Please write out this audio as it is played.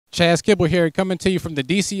Chaz Kibble here, coming to you from the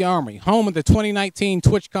DC Armory, home of the 2019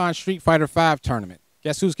 Twitchcon Street Fighter V tournament.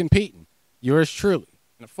 Guess who's competing? Yours truly.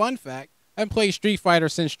 And a fun fact, I haven't played Street Fighter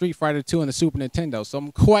since Street Fighter 2 on the Super Nintendo, so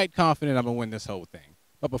I'm quite confident I'm going to win this whole thing.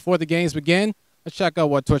 But before the games begin, let's check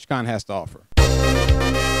out what Twitchcon has to offer.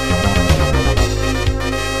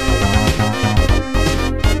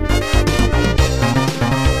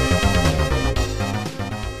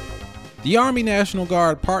 The Army National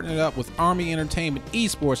Guard partnered up with Army Entertainment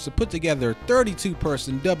Esports to put together a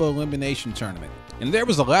 32-person double elimination tournament. And there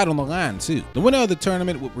was a lot on the line too. The winner of the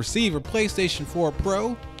tournament would receive a PlayStation 4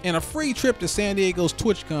 Pro and a free trip to San Diego's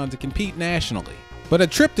Twitchcon to compete nationally. But a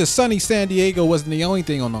trip to sunny San Diego wasn't the only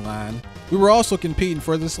thing on the line. We were also competing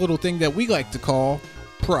for this little thing that we like to call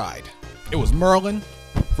pride. It was Merlin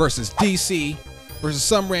versus DC versus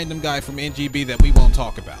some random guy from NGB that we won't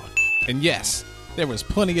talk about. And yes, there was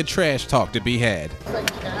plenty of trash talk to be had.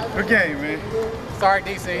 Good game, man. Sorry,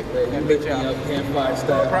 DC. Good job.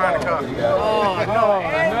 Crying the car. Oh,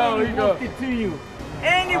 no, he whooped it to you.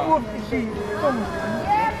 And he whooped it to you.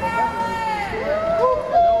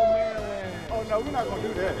 Oh, no, we're not going to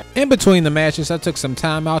do that. In between the matches, I took some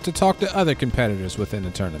time out to talk to other competitors within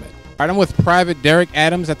the tournament. All right, I'm with Private Derek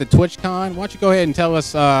Adams at the TwitchCon. Why don't you go ahead and tell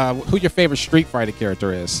us who your favorite Street Fighter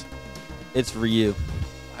character is? It's Ryu.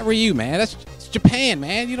 Why Ryu, man? That's Japan,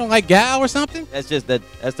 man. You don't like Gao or something? That's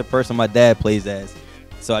the person my dad plays as.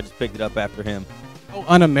 So I just picked it up after him. Oh,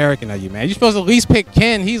 un-American of you, man. You're supposed to at least pick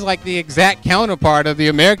Ken. He's like the exact counterpart of the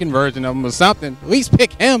American version of him or something. At least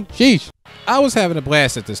pick him. Sheesh. I was having a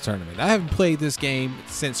blast at this tournament. I haven't played this game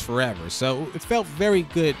since forever, so it felt very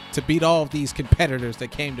good to beat all of these competitors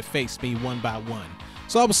that came to face me one by one.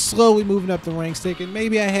 So I was slowly moving up the ranks thinking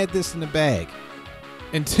maybe I had this in the bag.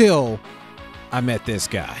 Until I met this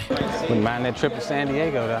guy. Wouldn't mind that trip to San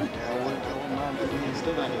Diego, though.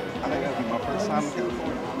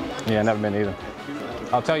 Yeah, I've never been either.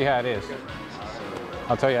 I'll tell you how it is.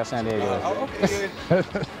 I'll tell you how San Diego is. Oh, okay.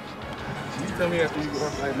 You tell me after you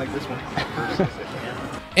like this one.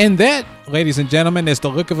 And that, ladies and gentlemen, is the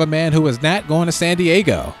look of a man who is not going to San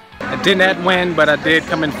Diego. I did not win, but I did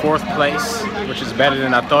come in 4th place, which is better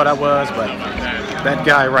than I thought I was, but that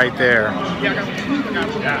guy right there,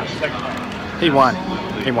 he won.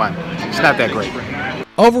 He won. It's not that great.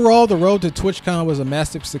 Overall, the road to TwitchCon was a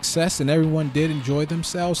massive success and everyone did enjoy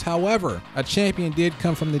themselves. However, a champion did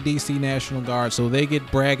come from the DC National Guard, so they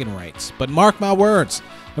get bragging rights. But mark my words,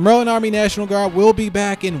 the Maryland Army National Guard will be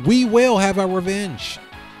back and we will have our revenge.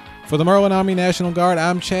 For the Maryland Army National Guard,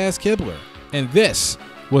 I'm Chaz Kibble, and this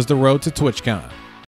was the road to TwitchCon.